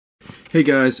Hey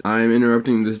guys, I'm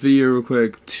interrupting this video real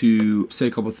quick to say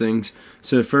a couple things.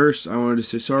 So first, I wanted to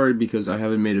say sorry because I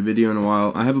haven't made a video in a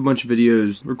while. I have a bunch of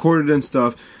videos recorded and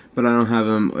stuff, but I don't have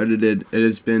them edited.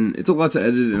 It's a lot to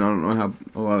edit, and I don't know how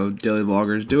a lot of daily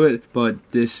vloggers do it, but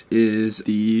this is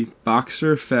the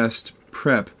Boxerfest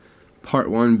prep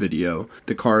part 1 video.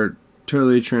 The car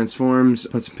totally transforms.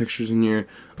 Put some pictures in here,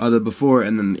 the before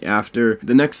and then the after.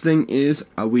 The next thing is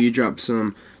we dropped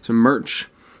some merch.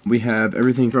 We have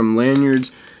everything from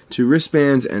lanyards to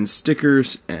wristbands and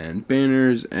stickers and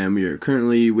banners, and we are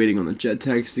currently waiting on the jet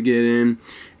tags to get in.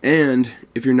 And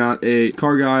if you're not a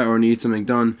car guy or need something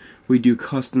done, we do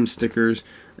custom stickers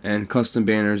and custom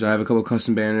banners. I have a couple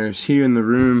custom banners here in the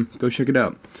room. Go check it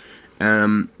out.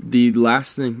 The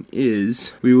last thing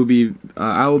is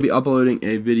I will be uploading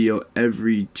a video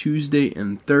every Tuesday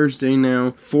and Thursday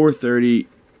now, 4:30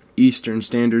 Eastern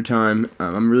Standard Time.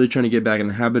 I'm really trying to get back in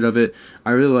the habit of it.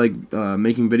 I really like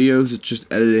making videos. It's just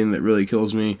editing that really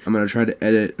kills me. I'm going to try to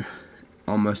edit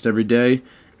almost every day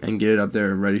and get it up there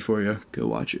and ready for you. Go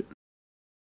watch it.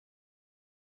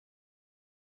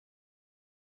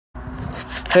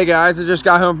 Hey guys, I just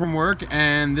got home from work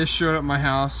and this showed up at my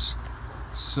house.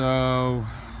 So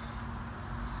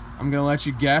I'm going to let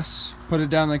you guess. Put it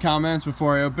down in the comments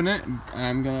before I open it.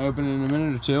 I'm going to open it in a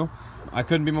minute or two. I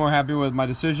couldn't be more happy with my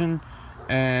decision,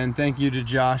 and thank you to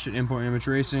Josh at Import Image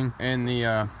Racing and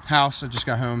the house. I just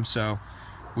got home, so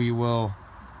we will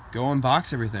go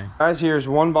unbox everything. Guys, here's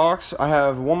one box. I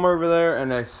have one more over there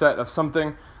and a set of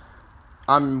something.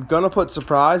 I'm gonna put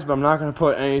surprise, but I'm not gonna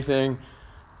put anything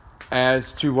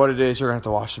as to what it is. You're gonna have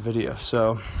to watch the video.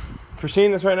 So if you're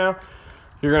seeing this right now,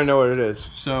 you're gonna know what it is.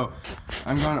 So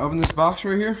I'm gonna open this box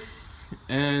right here,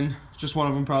 and just one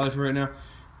of them probably for right now,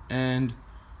 and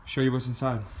show you what's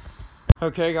inside.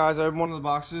 Okay guys, I opened one of the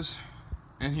boxes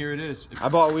and here it is. I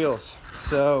bought wheels,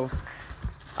 so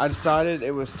I decided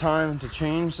it was time to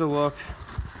change the look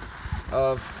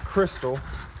of Crystal,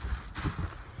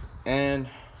 and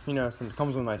you know, since it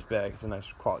comes with a nice bag, it's a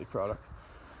nice quality product.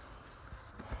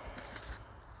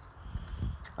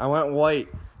 I went white.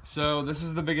 So this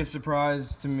is the biggest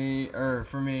surprise to me, or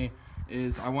for me,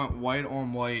 is I went white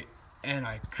on white, and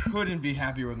I couldn't be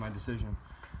happier with my decision.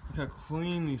 Look how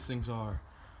clean these things are.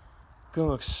 Gonna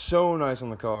look so nice on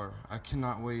the car. I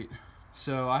cannot wait.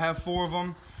 So I have 4 of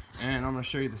them, and I'm gonna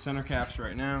show you the center caps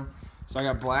right now. So I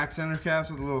got black center caps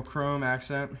with a little chrome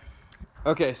accent.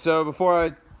 Okay, so before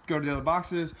I go to the other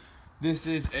boxes, this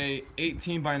is a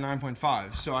 18 by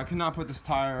 9.5. So I cannot put this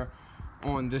tire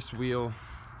on this wheel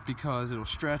because it'll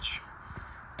stretch.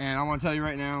 And I wanna tell you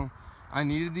right now, I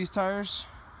needed these tires,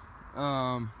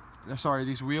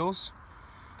 these wheels,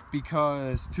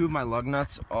 because 2 of my lug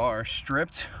nuts are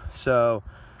stripped, so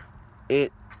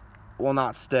it will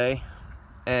not stay,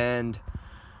 and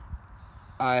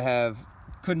I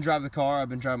couldn't drive the car. I've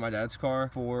been driving my dad's car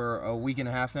for a week and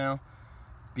a half now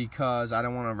because I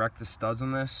don't want to wreck the studs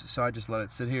on this, so I just let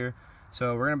it sit here.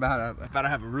 So we're about to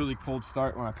have a really cold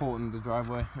start when I pull it into the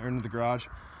driveway or into the garage.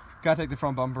 Gotta take the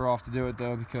front bumper off to do it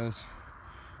though because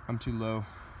I'm too low.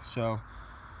 So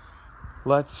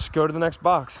let's go to the next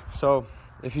box. So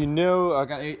if you knew I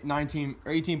got 18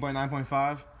 by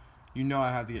 9.5, you know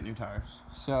I have to get new tires.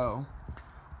 So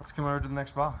let's come over to the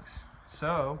next box.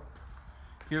 So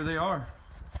here they are.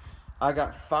 I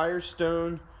got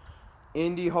Fallston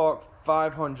Indy Hawk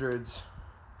 500s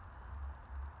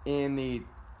in the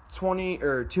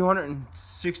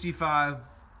 265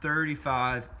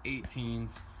 35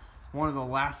 18s. One of the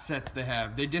last sets they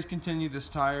have. They discontinued this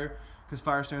tire because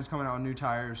Fallston's coming out with new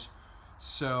tires.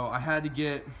 So I had to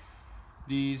get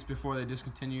these before they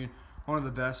discontinued. One of the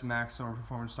best max summer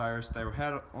performance tires they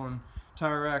had on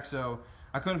Tire Rack. So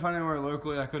I couldn't find anywhere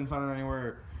locally. I couldn't find it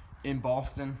anywhere in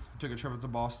Boston. I took a trip up to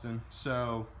Boston,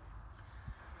 so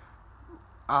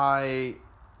I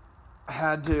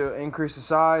had to increase the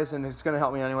size, and it's going to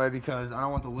help me anyway because I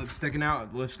don't want the lip sticking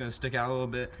out. The lip's going to stick out a little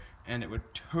bit, and it would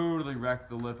totally wreck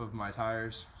the lip of my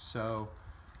tires. So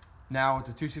now with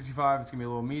the 265, it's going to be a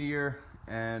little meatier,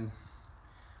 and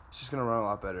it's just going to run a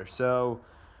lot better. So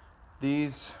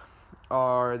these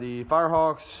are the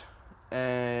Firehawks,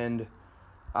 and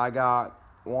I got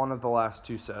one of the last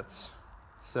 2 sets.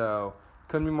 So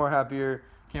couldn't be more happier.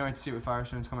 Can't wait to see what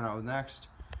Fallston's coming out with next.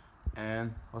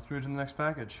 And let's move to the next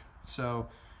package. So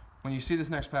when you see this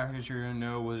next package, you're going to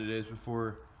know what it is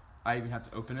before I even have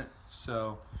to open it.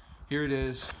 So here it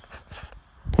is.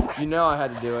 You know I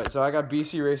had to do it. So I got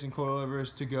BC Racing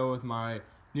Coilovers to go with my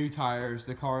new tires.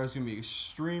 The car is going to be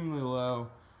extremely low,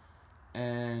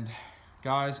 and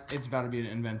guys, it's about to be an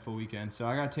eventful weekend. So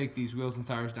I got to take these wheels and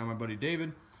tires down my buddy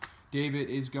David. David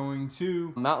is going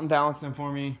to mountain balance them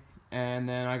for me and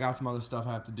then I got some other stuff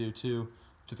I have to do too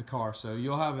to the car. So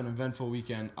you'll have an eventful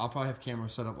weekend. I'll probably have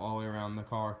cameras set up all the way around the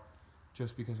car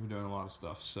just because we're doing a lot of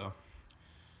stuff. So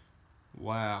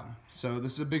wow. So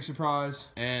this is a big surprise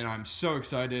and I'm so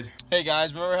excited. Hey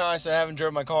guys, remember how I said I haven't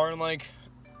driven my car in like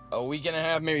a week and a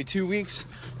half, maybe 2 weeks?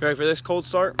 You ready for this cold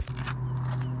start?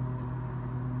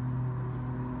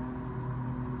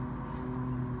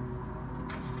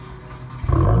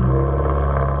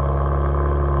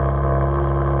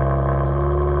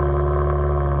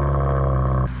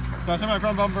 So I took my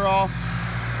front bumper off.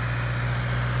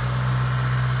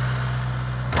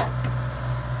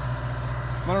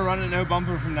 I'm gonna run it no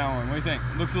bumper from now on. What do you think?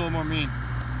 It looks a little more mean.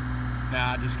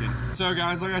 Nah, just kidding. So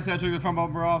guys, like I said, I took the front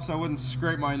bumper off so I wouldn't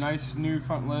scrape my nice new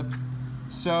front lip.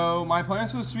 So my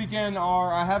plans for this weekend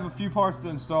are, I have a few parts to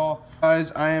install.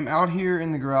 Guys, I am out here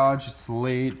in the garage, it's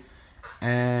late,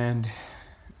 and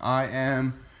I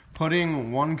am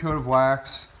putting 1 coat of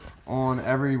wax on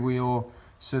every wheel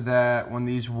so that when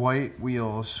these white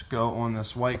wheels go on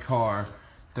this white car,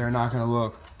 they're not gonna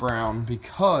look brown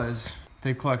because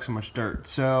they collect so much dirt.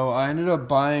 So I ended up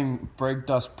buying Brake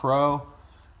Dust Pro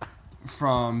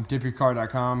from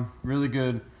dipyourcar.com. Really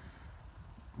good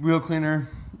wheel cleaner.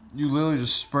 You literally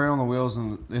just spray on the wheels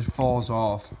and it falls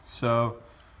off. So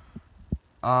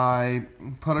I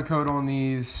put a coat on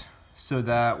these so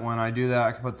that when I do that,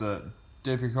 I can put the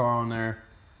Dip Your Car on there,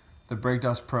 the Brake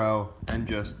Dust Pro, and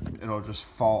it'll just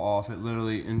fall off. It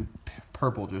literally in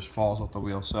purple just falls off the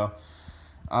wheel. So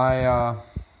I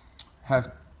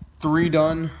have 3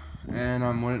 done and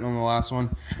I'm waiting on the last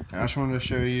one. And I just wanted to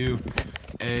show you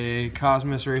a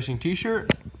Cosmis Racing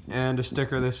t-shirt and a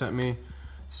sticker they sent me.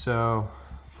 So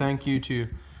thank you to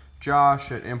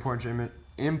Josh at Import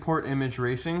Image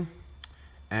Racing,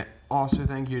 and also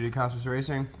thank you to Cosmis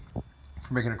Racing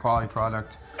for making a quality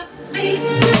product.